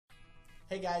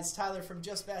Hey guys, Tyler from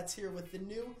Just Bats here with the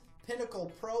new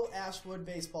Pinnacle Pro Ash Wood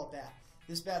Baseball Bat.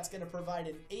 This bat's going to provide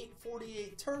an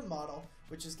 848 turn model,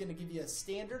 which is going to give you a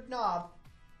standard knob,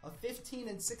 a 15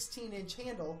 and 16 inch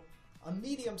handle, a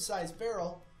medium sized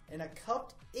barrel, and a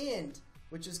cupped end,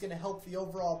 which is going to help the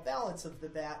overall balance of the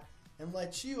bat and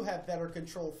let you have better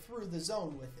control through the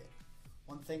zone with it.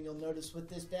 One thing you'll notice with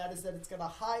this bat is that it's got a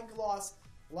high gloss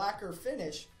lacquer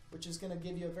finish, which is going to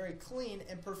give you a very clean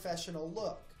and professional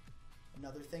look.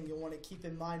 Another thing you'll want to keep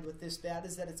in mind with this bat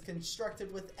is that it's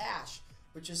constructed with ash,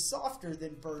 which is softer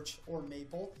than birch or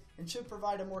maple and should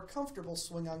provide a more comfortable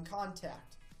swing on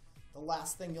contact. The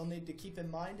last thing you'll need to keep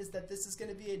in mind is that this is going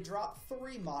to be a drop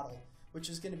 3 model, which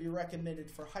is going to be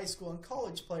recommended for high school and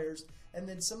college players and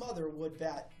then some other wood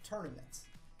bat tournaments.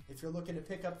 If you're looking to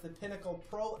pick up the Pinnacle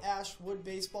Pro Ash Wood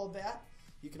Baseball Bat,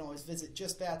 you can always visit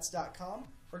JustBats.com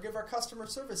or give our customer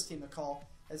service team a call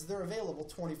as they're available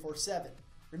 24/7.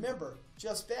 Remember,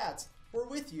 Just Bats, we're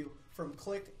with you from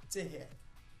click to hit.